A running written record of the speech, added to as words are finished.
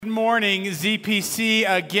morning, ZPC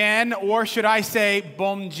again, or should I say,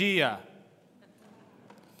 bom dia?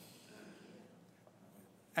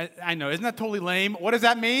 I know, isn't that totally lame? What does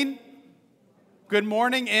that mean? Good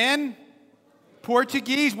morning in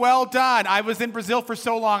Portuguese. Well done. I was in Brazil for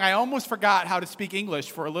so long, I almost forgot how to speak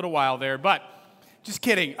English for a little while there, but just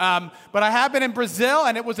kidding. But I have been in Brazil,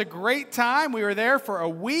 and it was a great time. We were there for a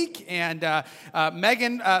week, and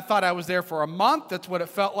Megan thought I was there for a month. That's what it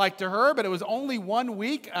felt like to her, but it was only 1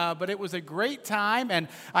 week, but it was a great time, and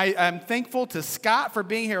I'm thankful to Scott for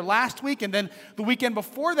being here last week, and then the weekend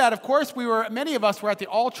before that, of course, many of us were at the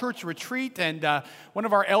all-church retreat, and one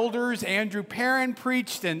of our elders, Andrew Perrin,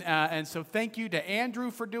 preached, and so thank you to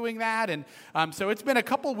Andrew for doing that, and so it's been a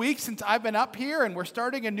couple weeks since I've been up here, and we're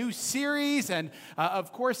starting a new series, and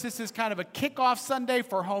of course, this is kind of a kickoff Sunday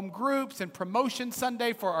for home groups and promotion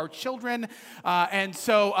Sunday for our children. And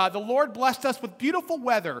so the Lord blessed us with beautiful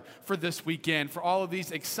weather for this weekend for all of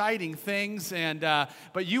these exciting things.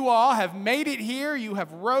 But you all have made it here. You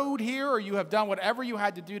have rode here, or you have done whatever you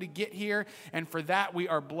had to do to get here. And for that, we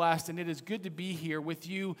are blessed. And it is good to be here with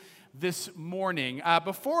you this morning.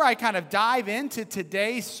 Before I kind of dive into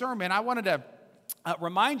today's sermon, I wanted to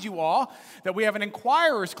remind you all that we have an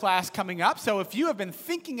Inquirers class coming up. So if you have been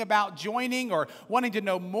thinking about joining or wanting to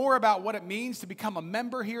know more about what it means to become a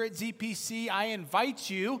member here at ZPC, I invite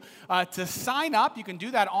you to sign up. You can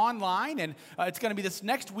do that online, and it's going to be this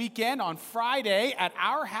next weekend on Friday at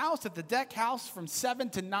our house, at the Deck House, from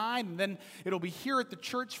 7 to 9, and then it'll be here at the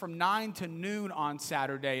church from 9 to noon on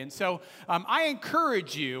Saturday. And so I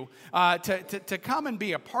encourage you to come and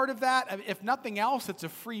be a part of that. If nothing else, it's a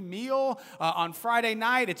free meal on Friday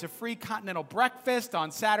night. It's a free continental breakfast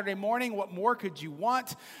on Saturday morning. What more could you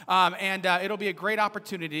want? And it'll be a great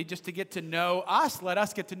opportunity just to get to know us, let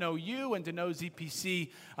us get to know you, and to know ZPC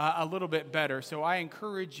a little bit better. So I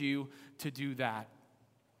encourage you to do that.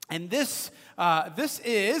 And this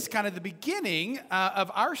is kind of the beginning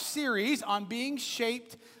of our series on being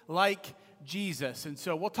shaped like Jesus. And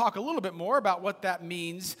so we'll talk a little bit more about what that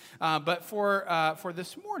means. But for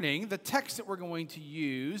this morning, the text that we're going to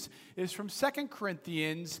use is from 2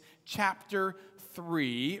 Corinthians chapter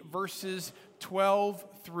 3, verses 12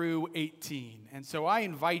 through 18. And so I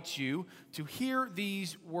invite you to hear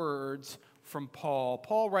these words from Paul.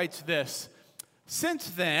 Paul writes this: "Since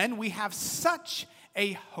then we have such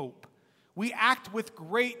a hope. We act with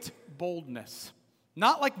great boldness.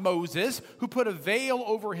 Not like Moses, who put a veil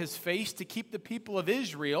over his face to keep the people of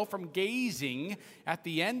Israel from gazing at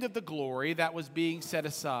the end of the glory that was being set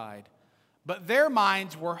aside. But their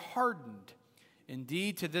minds were hardened.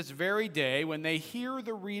 Indeed, to this very day, when they hear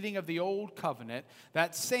the reading of the old covenant,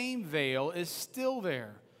 that same veil is still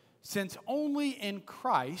there, since only in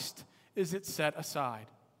Christ is it set aside.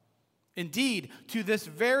 Indeed, to this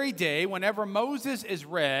very day, whenever Moses is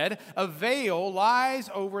read, a veil lies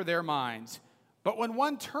over their minds. But when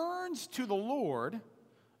one turns to the Lord,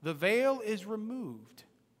 the veil is removed.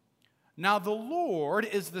 Now the Lord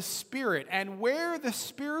is the Spirit, and where the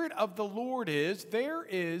Spirit of the Lord is, there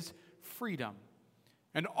is freedom.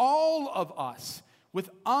 And all of us, with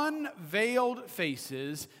unveiled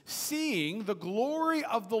faces, seeing the glory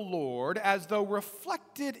of the Lord as though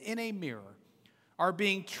reflected in a mirror, are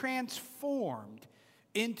being transformed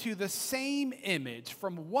into the same image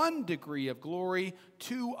from one degree of glory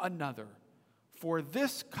to another. For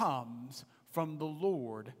this comes from the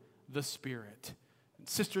Lord, the Spirit."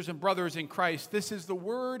 Sisters and brothers in Christ, this is the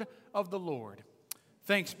word of the Lord.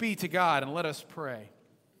 Thanks be to God, and let us pray.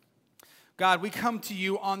 God, we come to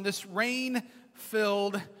you on this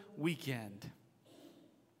rain-filled weekend.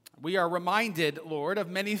 We are reminded, Lord, of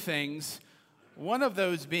many things, one of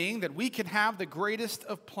those being that we can have the greatest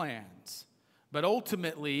of plans, but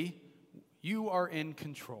ultimately, you are in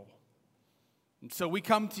control. And so we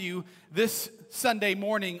come to you this Sunday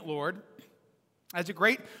morning, Lord, as a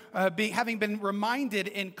great, having been reminded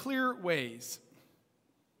in clear ways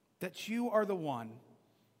that you are the one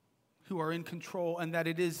who are in control, and that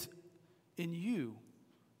it is in you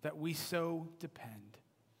that we so depend.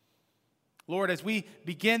 Lord, as we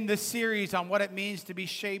begin this series on what it means to be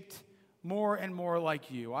shaped more and more like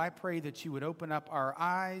you, I pray that you would open up our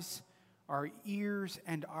eyes, our ears,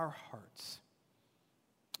 and our hearts.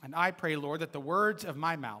 And I pray, Lord, that the words of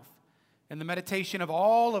my mouth and the meditation of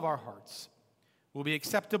all of our hearts will be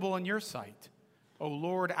acceptable in your sight, O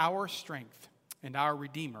Lord, our strength and our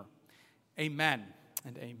Redeemer. Amen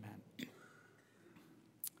and amen.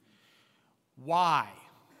 Why?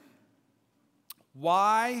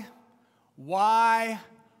 Why? Why?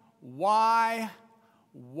 Why?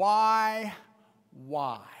 Why?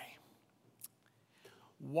 Why?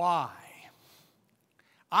 Why?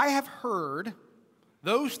 I have heard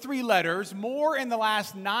Those 3 letters more in the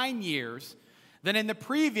last 9 years than in the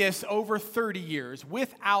previous over 30 years,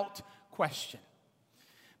 without question.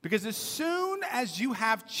 Because as soon as you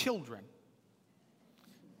have children,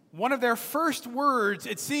 one of their first words,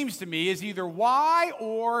 it seems to me, is either why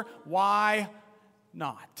or why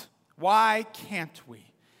not. Why can't we?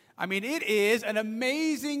 I mean, it is an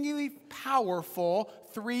amazingly powerful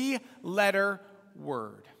 3-letter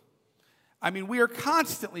word. I mean, we are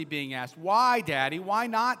constantly being asked, why, Daddy? Why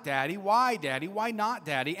not, Daddy? Why, Daddy? Why not,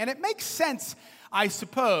 Daddy? And it makes sense, I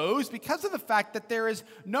suppose, because of the fact that there is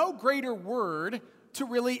no greater word to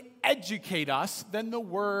really educate us than the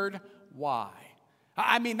word why.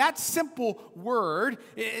 I mean, that simple word,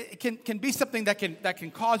 it can be something that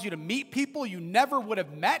can cause you to meet people you never would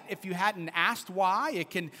have met if you hadn't asked why. It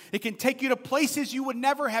can take you to places you would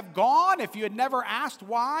never have gone if you had never asked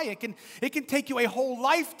why. It can take you a whole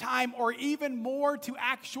lifetime or even more to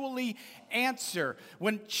actually answer.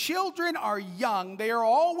 When children are young, they are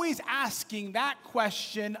always asking that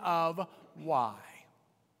question of why.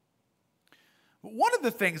 One of the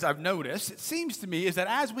things I've noticed, it seems to me, is that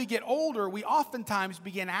as we get older, we oftentimes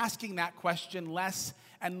begin asking that question less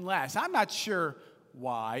and less. I'm not sure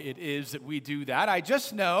why it is that we do that. I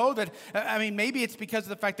just know that, maybe it's because of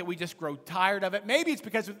the fact that we just grow tired of it. Maybe it's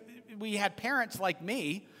because we had parents like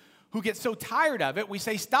me who get so tired of it, we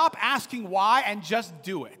say, stop asking why and just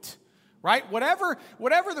do it, right? Whatever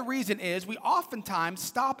the reason is, we oftentimes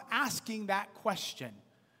stop asking that question.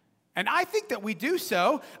 And I think that we do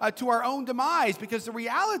so to our own demise, because the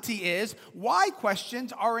reality is why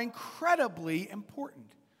questions are incredibly important,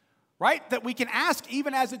 right? That we can ask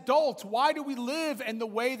even as adults, why do we live in the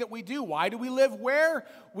way that we do? Why do we live where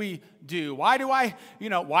we do? Why do I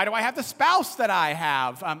have the spouse that I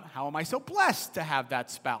have? How am I so blessed to have that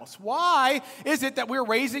spouse? Why is it that we're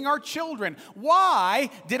raising our children? Why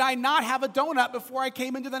did I not have a donut before I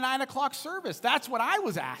came into the 9 o'clock service? That's what I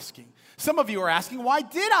was asking. Some of you are asking, why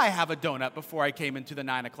did I have a donut before I came into the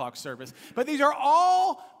 9 o'clock service? But these are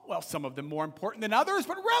all, well, some of them more important than others,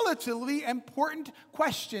 but relatively important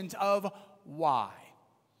questions of why.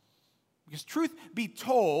 Because truth be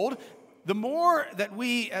told, the more that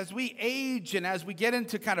as we age and as we get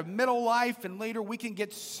into kind of middle life and later, we can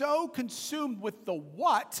get so consumed with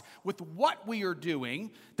what we are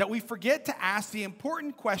doing, that we forget to ask the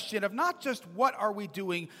important question of not just what are we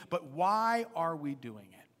doing, but why are we doing it?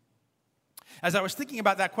 As I was thinking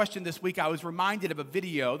about that question this week, I was reminded of a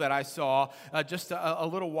video that I saw just a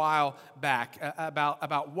little while back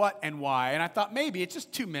about what and why. And I thought maybe it's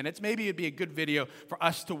just 2 minutes. Maybe it'd be a good video for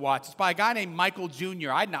us to watch. It's by a guy named Michael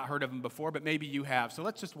Jr. I'd not heard of him before, but maybe you have. So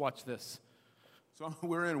let's just watch this. So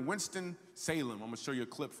we're in Winston-Salem. I'm going to show you a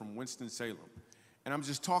clip from Winston-Salem. And I'm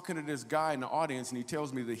just talking to this guy in the audience, and he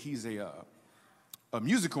tells me that he's a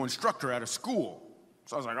musical instructor at a school.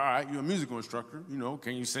 So I was like, all right, you're a musical instructor.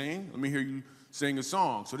 Can you sing? Let me hear you sing a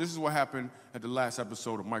song. So this is what happened at the last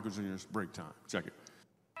episode of Michael Jr.'s Break Time. Check it.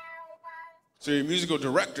 So you're a musical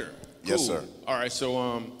director. Cool. Yes, sir. All right, so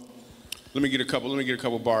let me get a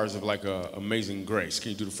couple bars of like Amazing Grace.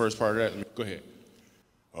 Can you do the first part of that? Go ahead.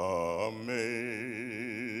 Amazing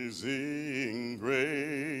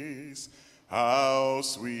grace, how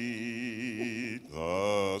sweet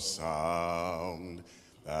the sound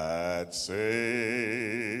that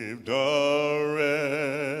saved a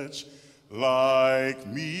wretch like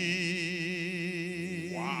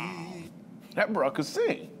me. Wow. That bro could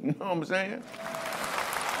sing, you know what I'm saying?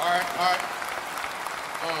 All right.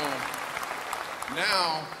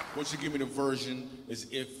 Now, what you give me the version is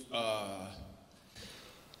if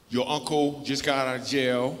your uncle just got out of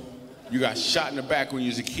jail, you got shot in the back when you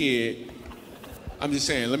was a kid. I'm just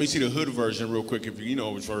saying, let me see the hood version real quick, if you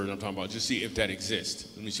know which version I'm talking about. Just see if that exists.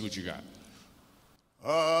 Let me see what you got.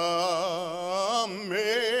 Amazing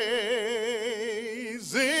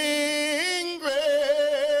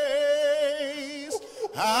grace,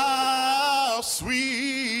 how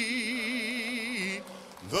sweet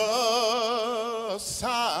the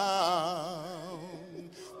sound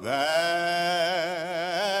that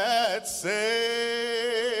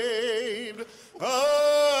saved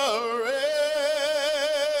a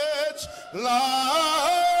wretch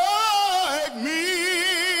like me.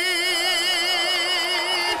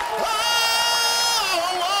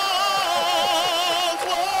 I once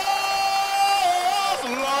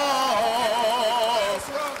was lost,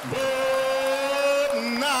 but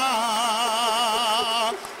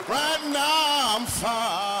now, right now I'm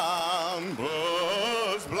found,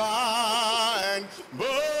 was blind,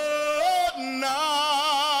 but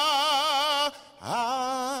now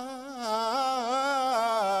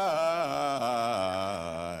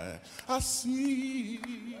I see.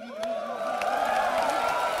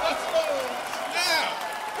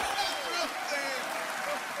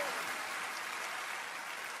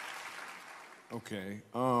 Okay.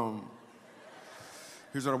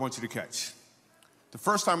 Here's what I want you to catch. The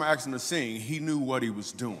first time I asked him to sing, he knew what he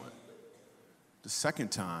was doing. The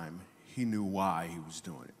second time, he knew why he was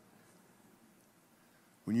doing it.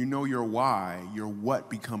 When you know your why, your what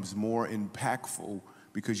becomes more impactful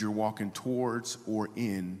because you're walking towards or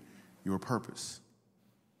in your purpose.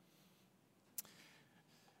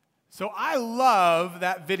 So I love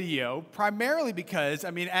that video primarily because,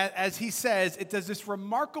 as he says, it does this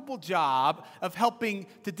remarkable job of helping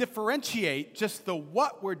to differentiate just the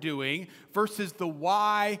what we're doing versus the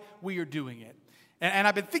why we are doing it. And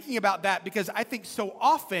I've been thinking about that because I think so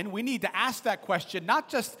often we need to ask that question, not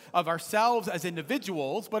just of ourselves as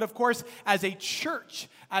individuals, but of course as a church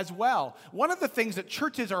as well. One of the things that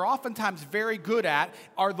churches are oftentimes very good at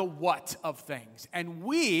are the what of things. And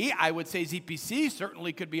we, I would say ZPC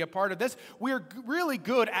certainly could be a part of this, we're really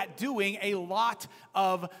good at doing a lot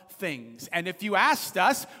of things. And if you asked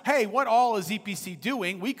us, hey, what all is ZPC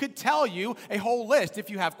doing? We could tell you a whole list.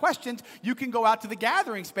 If you have questions, you can go out to the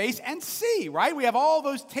gathering space and see, right? We have all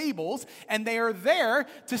those tables, and they are there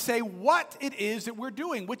to say what it is that we're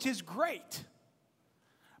doing, which is great.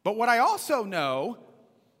 But what I also know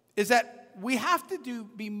is that we have to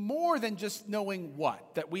be more than just knowing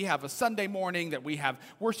what. That we have a Sunday morning, that we have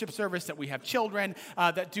worship service, that we have children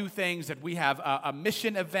that do things, that we have a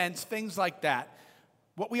mission events, things like that.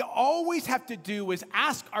 What we always have to do is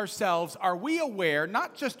ask ourselves, are we aware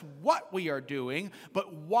not just what we are doing,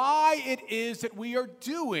 but why it is that we are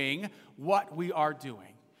doing what we are doing?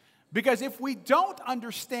 Because if we don't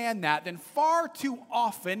understand that, then far too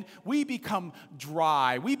often we become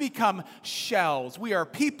dry. We become shells. We are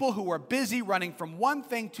people who are busy running from one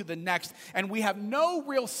thing to the next, and we have no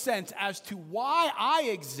real sense as to why I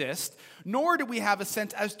exist, nor do we have a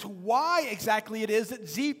sense as to why exactly it is that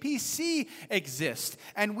ZPC exists.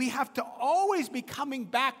 And we have to always be coming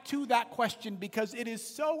back to that question because it is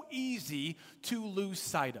so easy to lose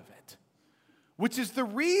sight of it. Which is the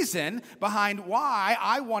reason behind why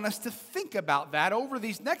I want us to think about that over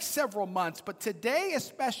these next several months. But today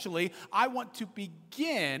especially, I want to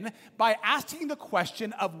begin by asking the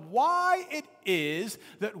question of why it is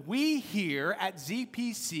that we here at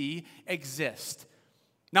ZPC exist.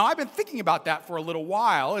 Now, I've been thinking about that for a little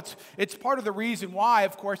while. It's part of the reason why,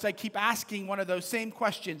 of course, I keep asking one of those same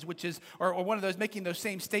questions, which is, or one of those making those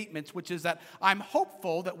same statements, which is that I'm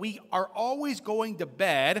hopeful that we are always going to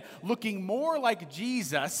bed looking more like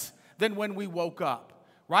Jesus than when we woke up.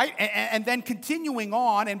 Right? And then continuing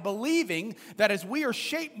on and believing that as we are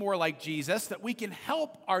shaped more like Jesus, that we can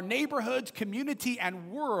help our neighborhoods, community,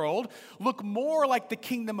 and world look more like the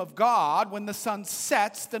kingdom of God when the sun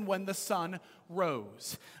sets than when the sun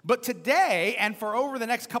rose. But today, and for over the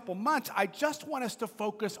next couple months, I just want us to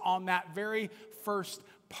focus on that very first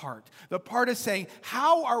part. The part is saying,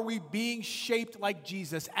 how are we being shaped like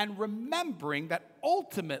Jesus? And remembering that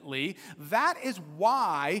ultimately, that is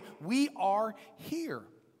why we are here.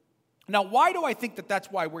 Now, why do I think that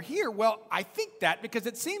that's why we're here? Well, I think that because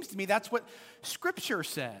it seems to me that's what Scripture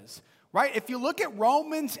says, right? If you look at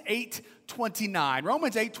Romans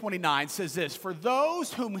 8:29 says this, for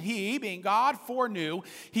those whom he, being God, foreknew,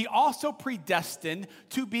 he also predestined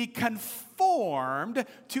to be conformed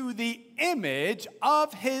to the image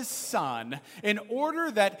of his Son, in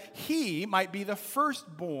order that he might be the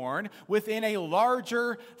firstborn within a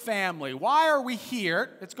larger family. Why are we here?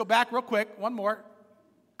 Let's go back real quick, one more.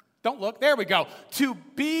 Don't look. There we go. To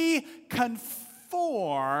be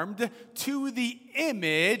conformed to the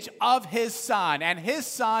image of his Son. And his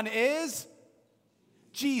Son is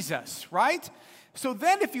Jesus, right? So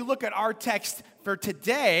then if you look at our text for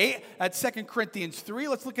today at 2 Corinthians 3,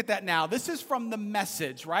 let's look at that now. This is from the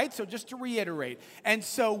Message, right? So just to reiterate. And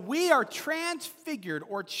so we are transfigured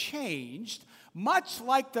or changed much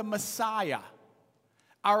like the Messiah.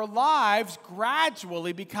 Our lives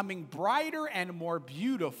gradually becoming brighter and more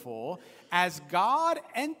beautiful as God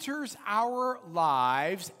enters our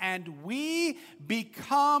lives and we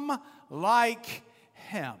become like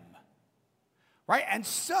him. Right? And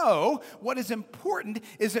so, what is important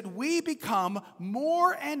is that we become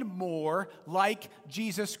more and more like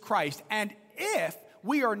Jesus Christ. And if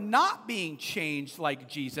we are not being changed like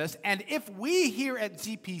Jesus, and if we here at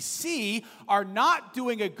ZPC are not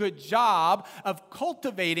doing a good job of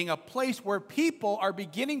cultivating a place where people are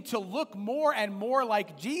beginning to look more and more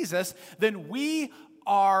like Jesus, then we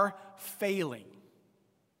are failing.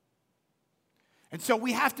 And so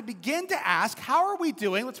we have to begin to ask, how are we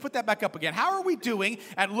doing? Let's put that back up again. How are we doing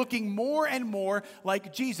at looking more and more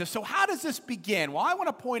like Jesus? So how does this begin? Well, I want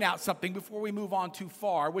to point out something before we move on too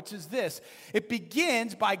far, which is this. It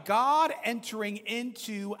begins by God entering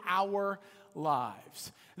into our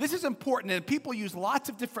lives. This is important, and people use lots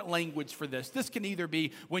of different language for this. This can either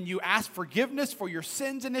be when you ask forgiveness for your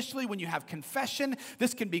sins initially, when you have confession.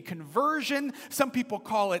 This can be conversion. Some people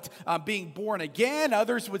call it being born again.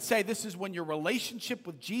 Others would say this is when your relationship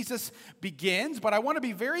with Jesus begins. But I want to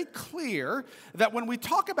be very clear that when we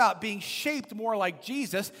talk about being shaped more like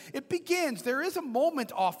Jesus, it begins. There is a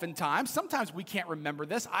moment oftentimes. Sometimes we can't remember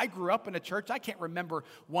this. I grew up in a church. I can't remember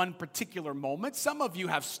one particular moment. Some of you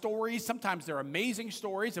have stories. Sometimes they're amazing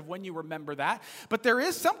stories of when you remember that. But there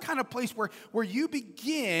is some kind of place where you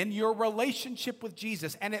begin your relationship with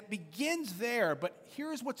Jesus, and it begins there. But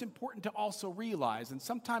here's what's important to also realize, and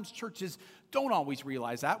sometimes churches don't always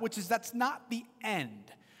realize that, which is that's not the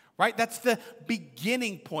end. Right? That's the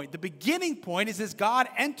beginning point. The beginning point is as God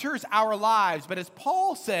enters our lives. But as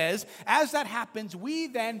Paul says, as that happens, we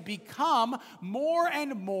then become more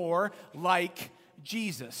and more like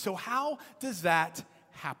Jesus. So how does that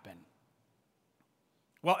happen?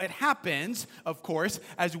 Well, it happens, of course,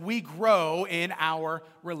 as we grow in our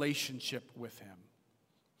relationship with Him.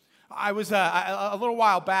 I was a little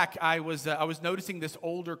while back. I was noticing this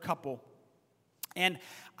older couple, and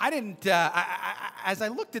I didn't. As I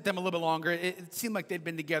looked at them a little bit longer, it seemed like they'd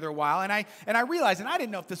been together a while, and I realized, and I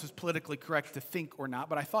didn't know if this was politically correct to think or not,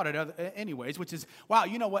 but I thought it anyways. Which is, wow,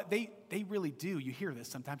 you know what? They really do. You hear this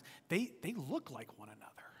sometimes. They look like one another.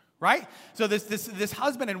 Right? So this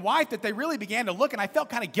husband and wife that they really began to look, and I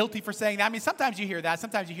felt kind of guilty for saying that. I mean, sometimes you hear that.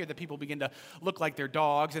 Sometimes you hear that people begin to look like their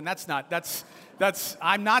dogs, and that's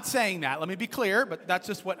I'm not saying that. Let me be clear, but that's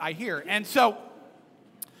just what I hear. And so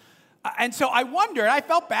I wondered, I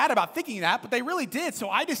felt bad about thinking that, but they really did.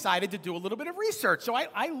 So I decided to do a little bit of research. So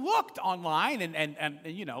I looked online, and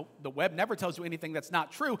you know, the web never tells you anything that's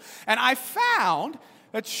not true. And I found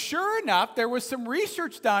that sure enough, there was some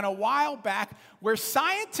research done a while back where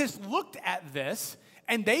scientists looked at this,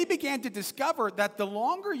 and they began to discover that the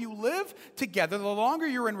longer you live together, the longer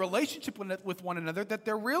you're in relationship with one another, that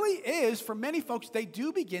there really is, for many folks, they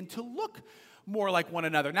do begin to look more like one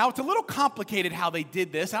another. Now, it's a little complicated how they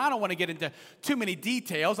did this, and I don't want to get into too many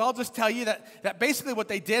details. I'll just tell you that basically what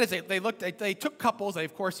they did is they took couples. They,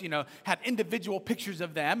 of course, had individual pictures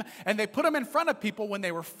of them, and they put them in front of people when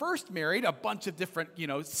they were first married, a bunch of different,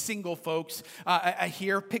 single folks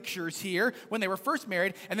here, pictures here, when they were first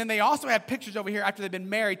married, and then they also had pictures over here after they've been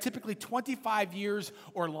married, typically 25 years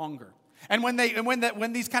or longer. And when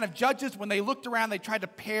these kind of judges, when they looked around, they tried to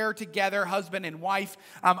pair together husband and wife.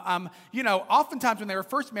 Oftentimes when they were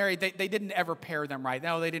first married, they didn't ever pair them right.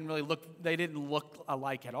 No, they didn't look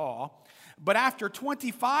alike at all. But after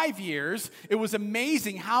 25 years, it was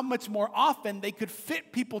amazing how much more often they could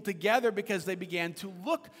fit people together because they began to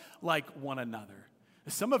look like one another.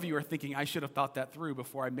 Some of you are thinking, I should have thought that through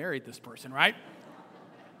before I married this person, right?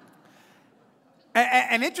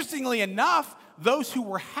 And interestingly enough, those who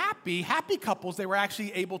were happy couples, they were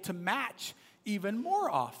actually able to match even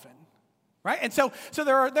more often, right? And so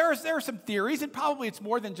there are some theories, and probably it's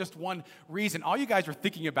more than just one reason. All you guys are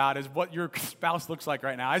thinking about is what your spouse looks like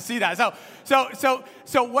right now. I see that. So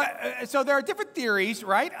there are different theories,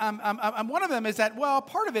 right? One of them is that, well,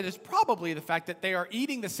 part of it is probably the fact that they are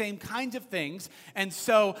eating the same kinds of things, and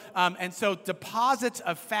so deposits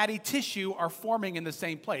of fatty tissue are forming in the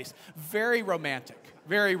same place. Very romantic.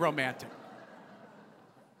 Very romantic.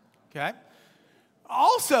 Okay.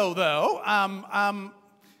 Also, though,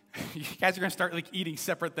 you guys are going to start eating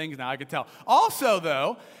separate things now, I can tell. Also,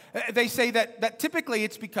 though, they say that typically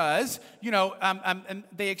it's because,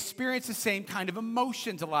 they experience the same kind of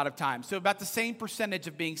emotions a lot of times. So about the same percentage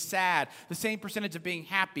of being sad, the same percentage of being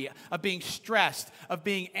happy, of being stressed, of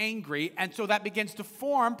being angry. And so that begins to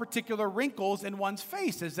form particular wrinkles in one's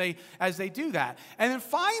face as they do that. And then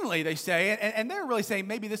finally, they say, and they're really saying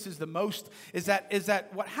maybe this is the most, is that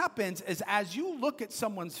what happens is as you look at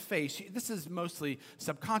someone's face, this is mostly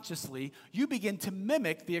subconsciously, you begin to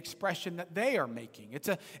mimic the expression that they are making.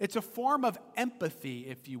 It's a form of empathy,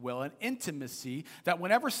 if you will, an intimacy that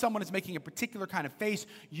whenever someone is making a particular kind of face,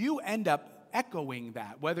 you end up echoing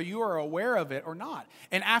that, whether you are aware of it or not.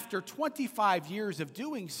 And after 25 years of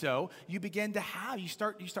doing so, you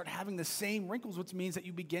start having the same wrinkles, which means that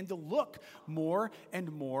you begin to look more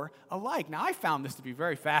and more alike. Now, I found this to be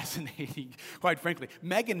very fascinating, quite frankly.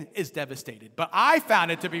 Megan is devastated, but I found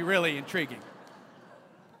it to be really intriguing.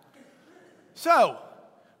 So,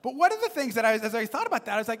 But one of the things that as I thought about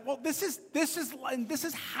that, I was like, well, this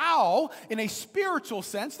is how, in a spiritual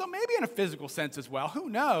sense, though maybe in a physical sense as well, who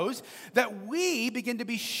knows, that we begin to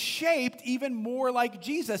be shaped even more like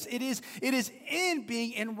Jesus. It is in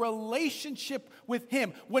being in relationship with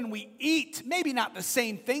him. When we eat, maybe not the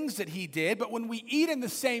same things that he did, but when we eat in the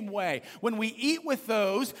same way, when we eat with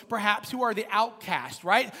those perhaps who are the outcast,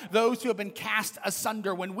 right? Those who have been cast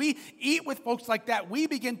asunder. When we eat with folks like that, we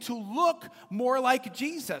begin to look more like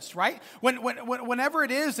Jesus. Right? Whenever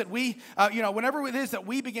it is that we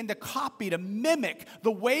begin to copy, to mimic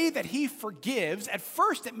the way that he forgives, at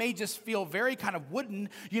first it may just feel very kind of wooden,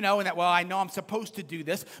 and that, well, I know I'm supposed to do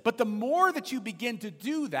this. But the more that you begin to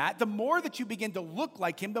do that, the more that you begin to look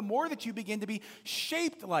like him, the more that you begin to be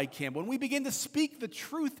shaped like him. When we begin to speak the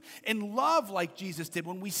truth in love like Jesus did,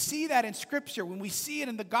 when we see that in Scripture, when we see it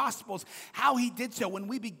in the Gospels, how he did so, when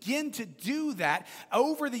we begin to do that,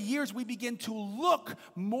 over the years we begin to look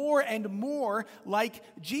more and more like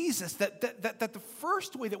Jesus. That the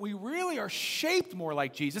first way that we really are shaped more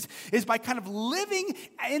like Jesus is by kind of living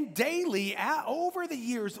and daily over the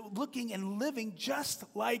years looking and living just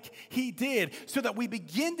like he did, so that we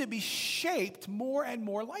begin to be shaped more and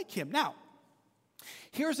more like him. Now,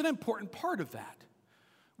 here's an important part of that,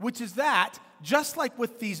 which is that just like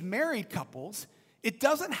with these married couples, it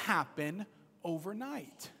doesn't happen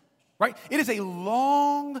overnight. Right? It is a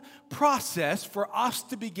long process for us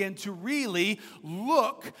to begin to really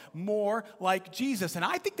look more like Jesus. And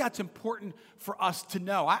I think that's important for us to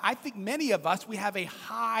know. I think many of us, we have a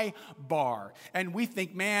high bar. And we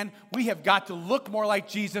think, man, we have got to look more like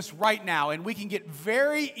Jesus right now. And we can get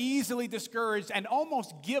very easily discouraged and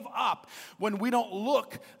almost give up when we don't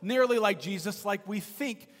look nearly like Jesus like we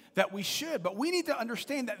think that we should. But we need to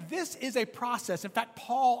understand that this is a process. In fact,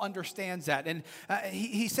 Paul understands that. And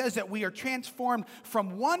he says that we are transformed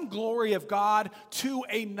from one glory of God to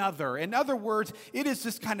another. In other words, it is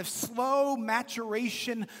this kind of slow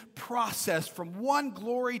maturation process from one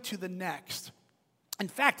glory to the next. In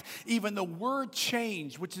fact, even the word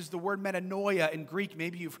change, which is the word metanoia in Greek,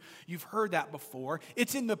 maybe you've heard that before,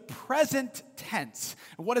 it's in the present tense.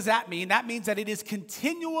 And what does that mean? That means that it is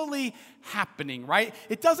continually happening, right?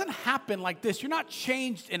 It doesn't happen like this. You're not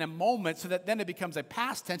changed in a moment so that then it becomes a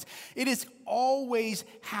past tense. It is always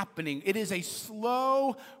happening. It is a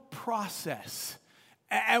slow process.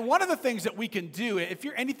 And one of the things that we can do, if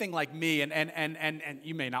you're anything like me, and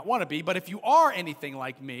you may not want to be, but if you are anything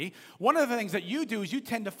like me, one of the things that you do is you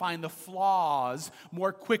tend to find the flaws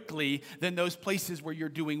more quickly than those places where you're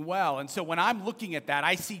doing well. And so when I'm looking at that,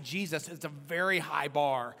 I see Jesus as a very high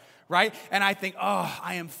bar, right? And I think, oh,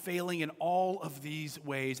 I am failing in all of these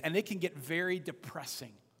ways. And it can get very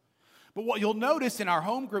depressing. But what you'll notice in our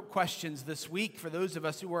home group questions this week, for those of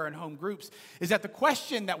us who are in home groups, is that the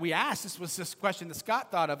question that we asked, this question that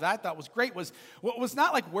Scott thought of that I thought was great, was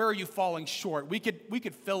not like, where are you falling short? We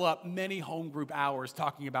could fill up many home group hours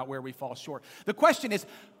talking about where we fall short. The question is,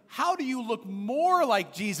 how do you look more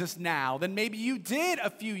like Jesus now than maybe you did a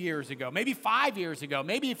few years ago, maybe 5 years ago,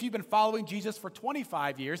 maybe if you've been following Jesus for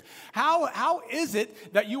 25 years? How is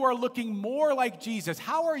it that you are looking more like Jesus?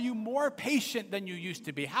 How are you more patient than you used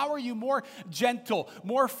to be? How are you more gentle,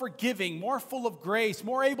 more forgiving, more full of grace,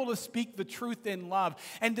 more able to speak the truth in love?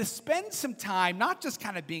 And to spend some time, not just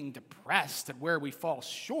kind of being depressed at where we fall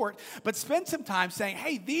short, but spend some time saying,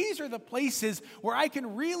 hey, these are the places where I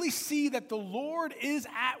can really see that the Lord is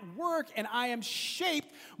at work, and I am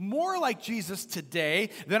shaped more like Jesus today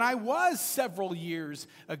than I was several years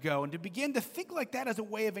ago. And to begin to think like that as a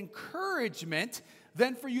way of encouragement,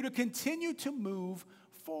 then for you to continue to move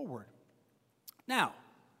forward. Now,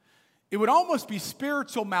 it would almost be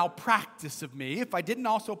spiritual malpractice of me if I didn't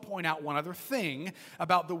also point out one other thing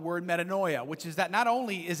about the word metanoia, which is that not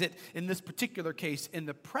only is it, in this particular case, in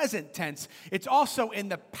the present tense, it's also in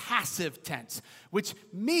the passive tense, which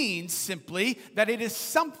means simply that it is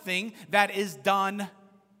something that is done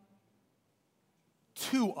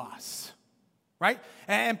to us, right?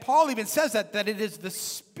 And Paul even says that it is the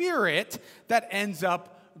Spirit that ends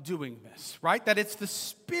up doing this, right? That it's the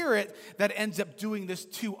Spirit that ends up doing this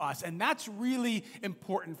to us. And that's really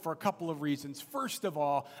important for a couple of reasons. First of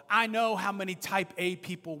all, I know how many type A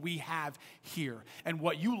people we have here. And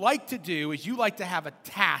what you like to do is you like to have a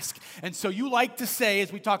task. And so you like to say,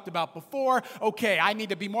 as we talked about before, okay, I need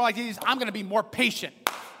to be more like Jesus. I'm going to be more patient.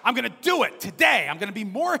 I'm going to do it today. I'm going to be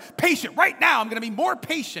more patient. Right now, I'm going to be more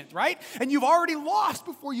patient, right? And you've already lost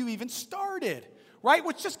before you even started. right?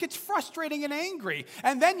 Which just gets frustrating and angry.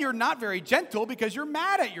 And then you're not very gentle because you're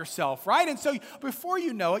mad at yourself, right? And so before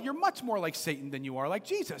you know it, you're much more like Satan than you are like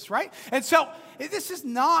Jesus, right? And so this is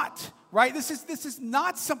not, right? This is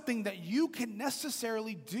not something that you can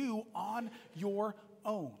necessarily do on your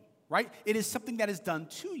own, right? It is something that is done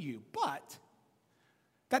to you. But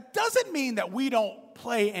that doesn't mean that we don't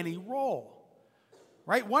play any role.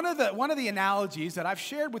 Right? One of the analogies that I've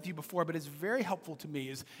shared with you before, but is very helpful to me,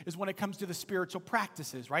 is when it comes to the spiritual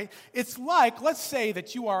practices, right? It's like, let's say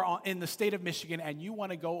that you are in the state of Michigan and you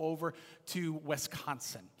want to go over to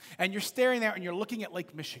Wisconsin. And you're staring there and you're looking at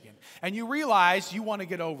Lake Michigan. And you realize you want to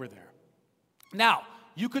get over there. Now,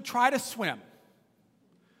 you could try to swim.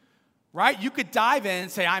 Right? You could dive in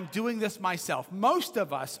and say, I'm doing this myself. Most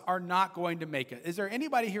of us are not going to make it. Is there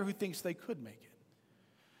anybody here who thinks they could make it?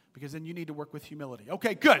 Because then you need to work with humility.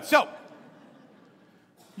 Okay, good. So,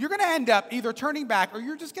 you're going to end up either turning back or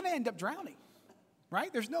you're just going to end up drowning,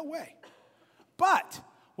 right? There's no way. But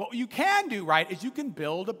what you can do, right, is you can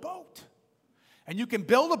build a boat. And you can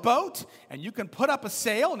build a boat and you can put up a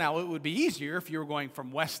sail. Now, it would be easier if you were going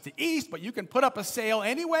from west to east, but you can put up a sail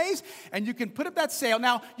anyways, and you can put up that sail.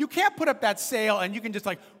 Now, you can't put up that sail and you can just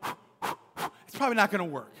it's probably not going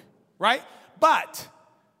to work, right? But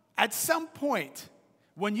at some point,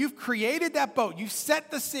 when you've created that boat, you've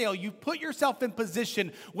set the sail, you've put yourself in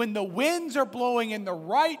position, when the winds are blowing in the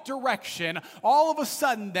right direction, all of a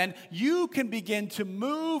sudden then you can begin to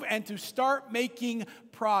move and to start making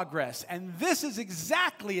progress. And this is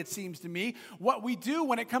exactly, it seems to me, what we do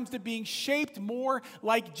when it comes to being shaped more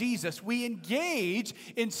like Jesus. We engage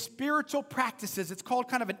in spiritual practices. It's called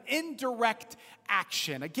kind of an indirect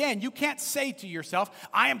action. Again, you can't say to yourself,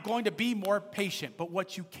 I am going to be more patient. But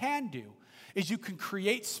what you can do is you can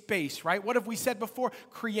create space, right? What have we said before?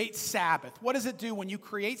 Create Sabbath. What does it do when you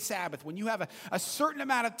create Sabbath? When you have a certain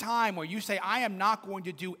amount of time where you say, I am not going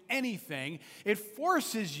to do anything, it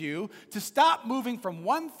forces you to stop moving from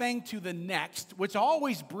one thing to the next, which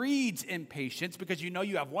always breeds impatience because you know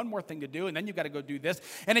you have one more thing to do and then you've got to go do this.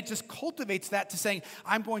 And it just cultivates that to saying,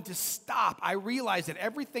 I'm going to stop. I realize that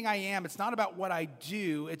everything I am, it's not about what I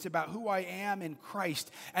do, it's about who I am in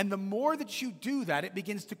Christ. And the more that you do that, it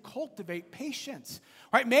begins to cultivate patience,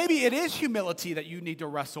 right? Maybe it is humility that you need to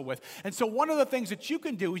wrestle with. And so one of the things that you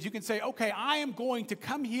can do is you can say, okay, I am going to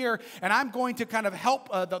come here and I'm going to kind of help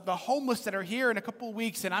the homeless that are here in a couple of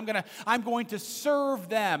weeks, and I'm going to serve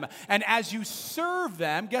them. And as you serve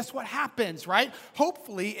them, guess what happens, right?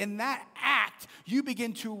 Hopefully in that act, you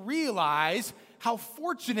begin to realize how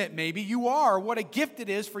fortunate maybe you are, what a gift it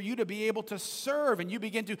is for you to be able to serve. And you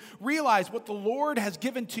begin to realize what the Lord has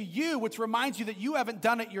given to you, which reminds you that you haven't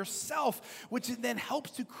done it yourself, which then helps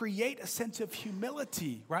to create a sense of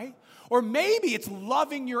humility, right? Or maybe it's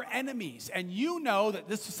loving your enemies, and you know that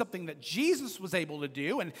this is something that Jesus was able to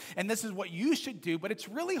do, and this is what you should do, but it's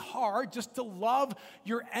really hard just to love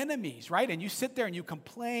your enemies, right? And you sit there and you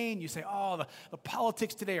complain, you say, oh, the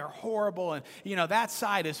politics today are horrible, and that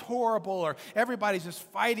side is horrible, or everybody's just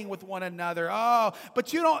fighting with one another. Oh, but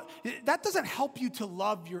that doesn't help you to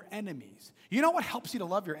love your enemies. You know what helps you to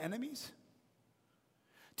love your enemies?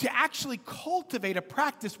 To actually cultivate a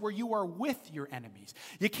practice where you are with your enemies.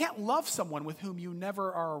 You can't love someone with whom you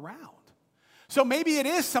never are around. So maybe it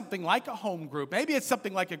is something like a home group. Maybe it's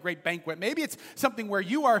something like a great banquet. Maybe it's something where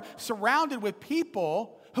you are surrounded with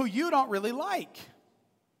people who you don't really like.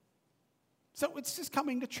 So it's just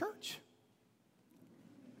coming to church.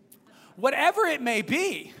 Whatever it may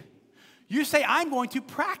be, you say, I'm going to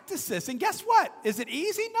practice this. And guess what? Is it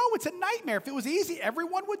easy? No, it's a nightmare. If it was easy,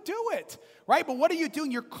 everyone would do it, right? But what are you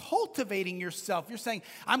doing? You're cultivating yourself. You're saying,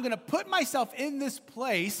 I'm going to put myself in this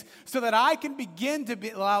place so that I can begin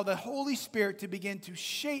to allow the Holy Spirit to begin to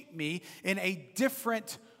shape me in a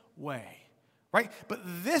different way, right? But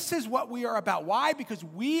this is what we are about. Why? Because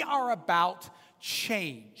we are about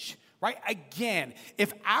change. Right? Again,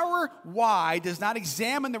 if our why does not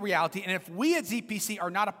examine the reality, and if we at ZPC are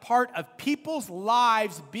not a part of people's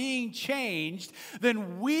lives being changed,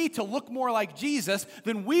 then to look more like Jesus,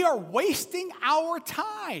 then we are wasting our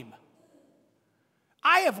time.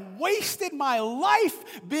 I have wasted my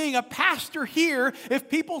life being a pastor here if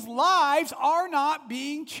people's lives are not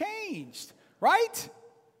being changed, right?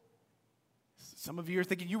 Some of you are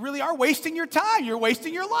thinking, you really are wasting your time. You're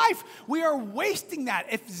wasting your life. We are wasting that.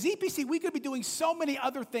 If ZPC, we could be doing so many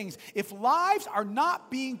other things. If lives are not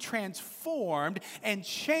being transformed and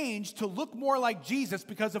changed to look more like Jesus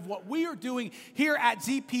because of what we are doing here at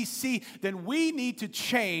ZPC, then we need to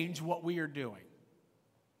change what we are doing.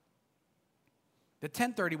 The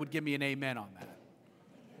 10:30 would give me an amen on that.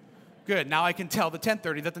 Good. Now I can tell the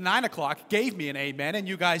 10:30 that the 9 o'clock gave me an amen and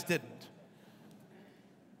you guys didn't.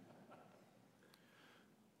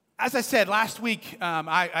 As I said, last week,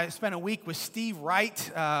 I spent a week with Steve Wright,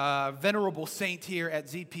 venerable saint here at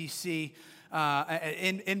ZPC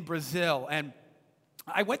in Brazil. And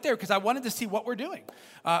I went there because I wanted to see what we're doing,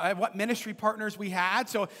 what ministry partners we had.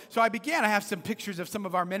 So I began. I have some pictures of some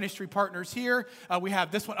of our ministry partners here. We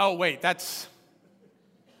have this one. Oh, wait, that's...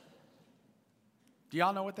 Do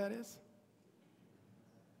y'all know what that is?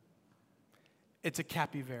 It's a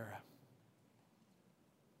capybara.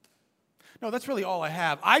 No, that's really all I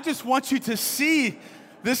have. I just want you to see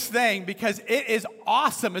this thing because it is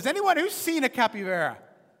awesome. Is anyone who's seen a capybara?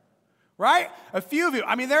 Right? A few of you.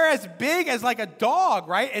 I mean, they're as big as like a dog,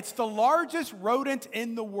 right? It's the largest rodent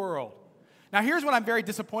in the world. Now, here's what I'm very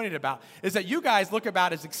disappointed about, is that you guys look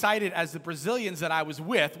about as excited as the Brazilians that I was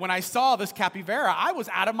with. When I saw this capybara, I was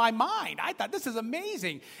out of my mind. I thought, this is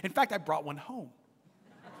amazing. In fact, I brought one home.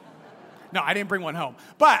 No, I didn't bring one home.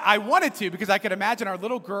 But I wanted to because I could imagine our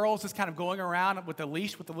little girls just kind of going around with a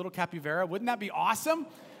leash with the little capybara. Wouldn't that be awesome?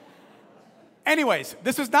 Anyways,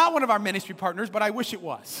 this was not one of our ministry partners, but I wish it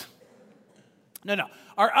was. No.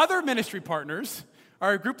 Our other ministry partners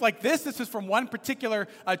are a group like this. This is from one particular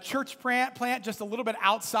church plant just a little bit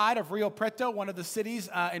outside of Rio Preto, one of the cities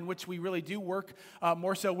in which we really do work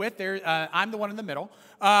more so with. I'm the one in the middle.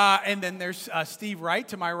 And then there's Steve Wright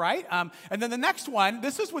to my right. And then the next one,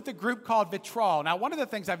 this is with a group called Vitral. Now, one of the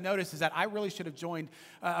things I've noticed is that I really should have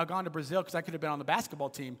gone to Brazil because I could have been on the basketball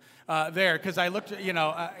team there because I looked,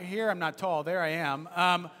 here I'm not tall, there I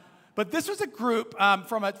am. But this was a group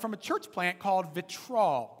from a church plant called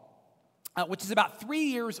Vitral. Which is about 3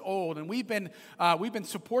 years old, and we've been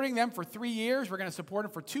supporting them for 3 years. We're going to support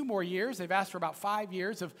them for 2 more years. They've asked for about 5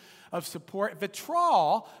 years of support.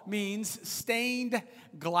 Vitral means stained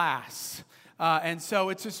glass, and so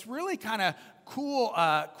it's this really kind of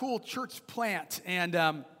cool church plant.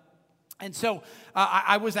 And so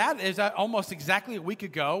I was almost exactly a week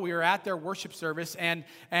ago. We were at their worship service, and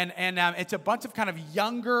it's a bunch of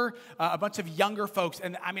younger folks.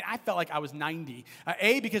 And I mean, I felt like I was 90.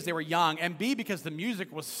 A, because they were young, and B, because the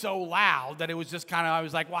music was so loud that it was just I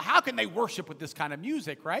was like, well, how can they worship with this kind of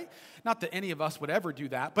music, right? Not that any of us would ever do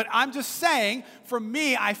that, but I'm just saying, for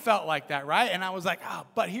me, I felt like that, right? And I was like,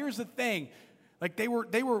 but here's the thing. Like they were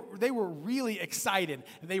really excited.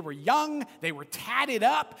 They were young, they were tatted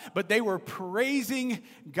up, but they were praising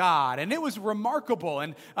God, and it was remarkable.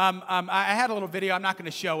 And I had a little video. I'm not going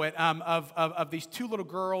to show it of these 2 little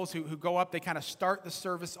girls who go up. They kind of start the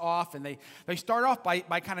service off, and they start off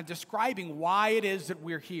by kind of describing why it is that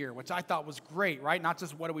we're here, which I thought was great, right? Not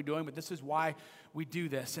just what are we doing, but this is why we do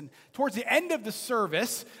this. And towards the end of the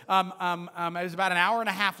service, it was about an hour and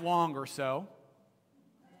a half long or so.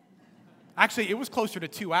 Actually, it was closer to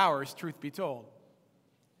 2 hours, truth be told.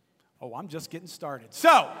 Oh, I'm just getting started.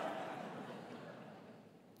 So,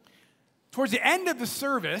 towards the end of the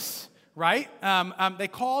service, right, they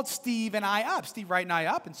called Steve Wright and I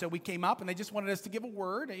up, and so we came up, and they just wanted us to give a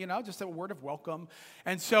word, just a word of welcome.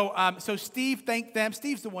 And so Steve thanked them.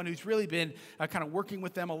 Steve's the one who's really been kind of working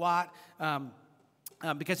with them a lot.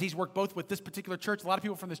 Because he's worked both with this particular church. A lot of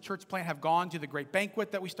people from this church plant have gone to the great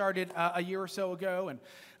banquet that we started a year or so ago,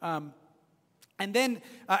 and then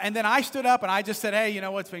I stood up and I just said, hey,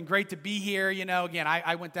 it's been great to be here. Again,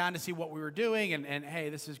 I went down to see what we were doing, and hey,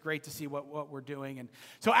 this is great to see what we're doing. And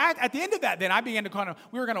so at the end of that, then I began to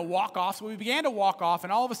we were going to walk off. So we began to walk off,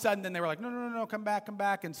 and all of a sudden, then they were like, no, come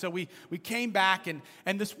back. And so we came back, and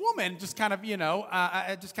this woman just kind of,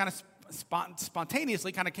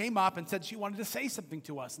 spontaneously kind of came up and said she wanted to say something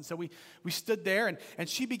to us. And so we stood there, and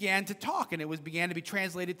she began to talk, and it began to be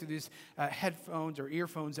translated through these headphones or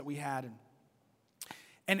earphones that we had.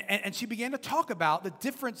 And she began to talk about the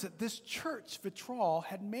difference that this church, Vitral,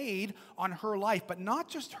 had made on her life, but not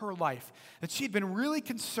just her life, that she had been really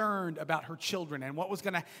concerned about her children and what was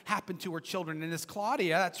going to happen to her children. And as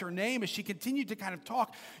Claudia, that's her name, as she continued to kind of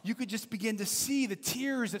talk, you could just begin to see the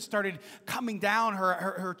tears that started coming down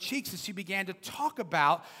her cheeks as she began to talk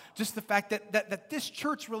about just the fact that this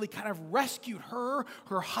church really kind of rescued her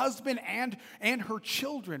husband, and her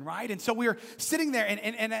children, right? And so we were sitting there,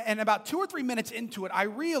 and about 2 or 3 minutes into it, I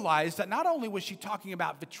realized that not only was she talking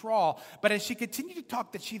about Vitral, but as she continued to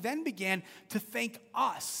talk, that she then began to thank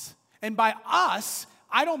us. And by us,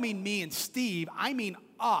 I don't mean me and Steve, I mean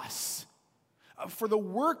us. For the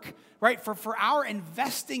work, right, for our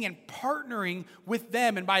investing and partnering with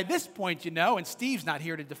them. And by this point, and Steve's not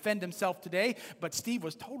here to defend himself today, but Steve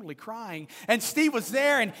was totally crying. And Steve was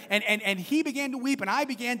there, and he began to weep, and I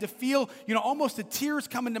began to feel, almost the tears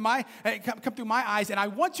come through my eyes. And I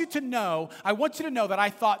want you to know that I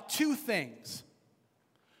thought 2 things.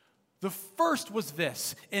 The first was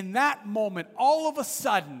this: in that moment, all of a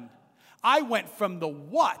sudden, I went from the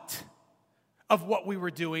what of what we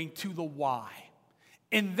were doing to the why.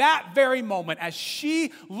 In that very moment, as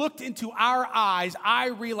she looked into our eyes, I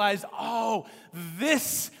realized, oh,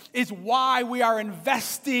 this is why we are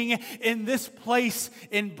investing in this place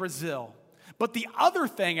in Brazil. But the other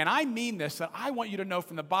thing, and I mean this, that I want you to know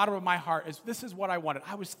from the bottom of my heart, is this is what I wanted.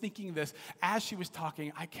 I was thinking this as she was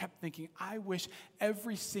talking. I kept thinking, I wish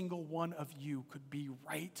every single one of you could be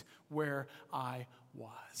right where I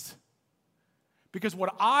was. Because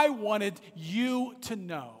what I wanted you to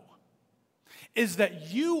know is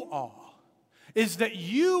that you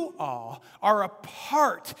all are a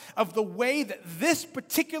part of the way that this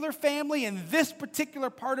particular family in this particular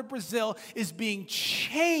part of Brazil is being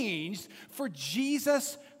changed for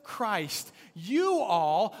Jesus Christ. You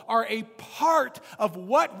all are a part of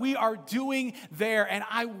what we are doing there, and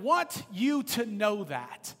I want you to know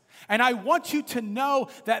that. And I want you to know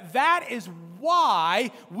that that is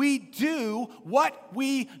why we do what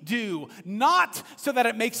we do. Not so that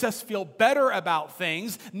it makes us feel better about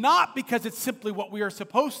things, not because it's simply what we are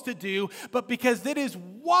supposed to do, but because it is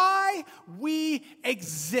why we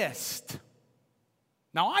exist.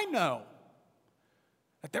 Now, I know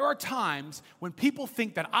that there are times when people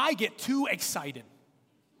think that I get too excited,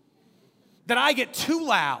 that I get too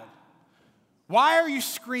loud. Why are you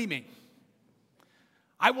screaming?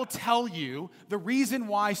 I will tell you the reason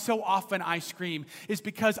why so often I scream is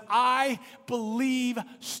because I believe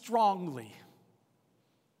strongly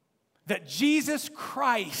that Jesus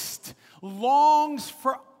Christ longs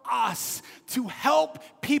for us to help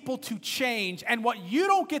people to change. And what you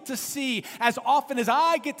don't get to see as often as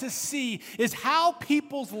I get to see is how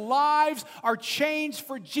people's lives are changed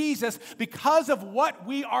for Jesus because of what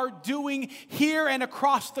we are doing here and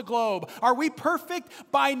across the globe. Are we perfect?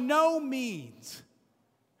 By no means.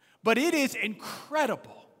 But it is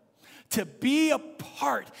incredible to be a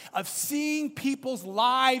part of seeing people's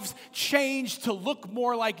lives change to look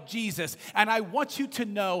more like Jesus. And I want you to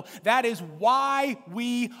know that is why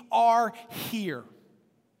we are here.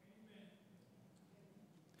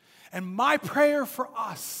 And my prayer for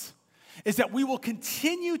us is that we will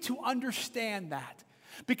continue to understand that.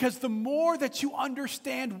 Because the more that you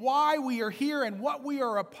understand why we are here and what we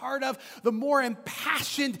are a part of, the more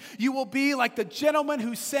impassioned you will be, like the gentleman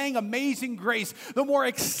who sang Amazing Grace. The more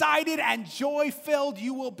excited and joy-filled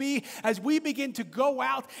you will be as we begin to go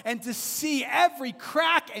out and to see every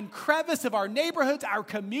crack and crevice of our neighborhoods, our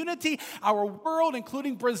community, our world,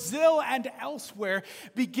 including Brazil and elsewhere,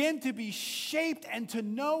 begin to be shaped and to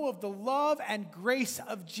know of the love and grace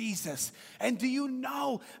of Jesus. And do you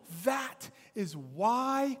know that is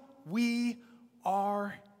why we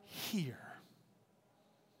are here?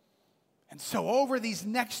 And so over these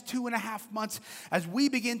next 2.5 months, as we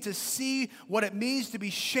begin to see what it means to be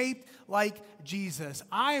shaped like Jesus,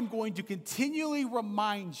 I am going to continually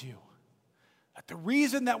remind you that the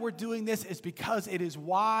reason that we're doing this is because it is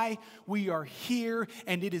why we are here,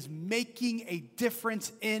 and it is making a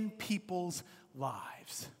difference in people's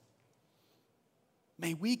lives.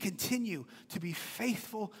 May we continue to be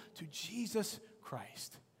faithful to Jesus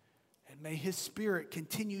Christ. And may His Spirit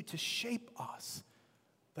continue to shape us,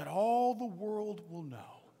 that all the world will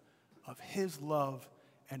know of His love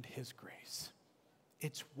and His grace.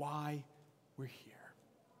 It's why we're here.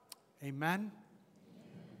 Amen?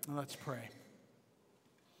 Now let's pray.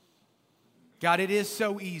 God, it is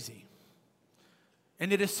so easy,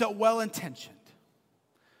 and it is so well-intentioned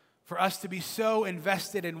for us to be so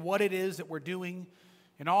invested in what it is that we're doing,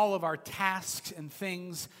 in all of our tasks and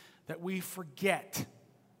things, that we forget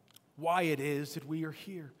why it is that we are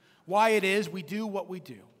here, why it is we do what we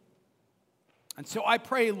do. And so I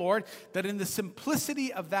pray, Lord, that in the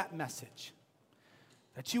simplicity of that message,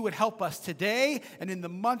 that you would help us today and in the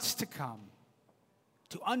months to come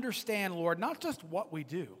to understand, Lord, not just what we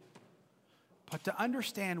do, but to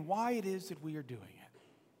understand why it is that we are doing it.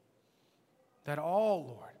 That all,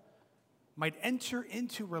 Lord, might enter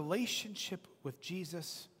into relationship with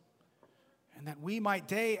Jesus, and that we might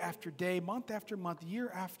day after day, month after month, year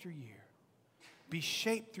after year, be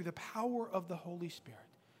shaped through the power of the Holy Spirit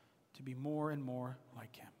to be more and more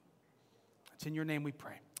like Him. It's in your name we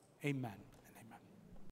pray. Amen.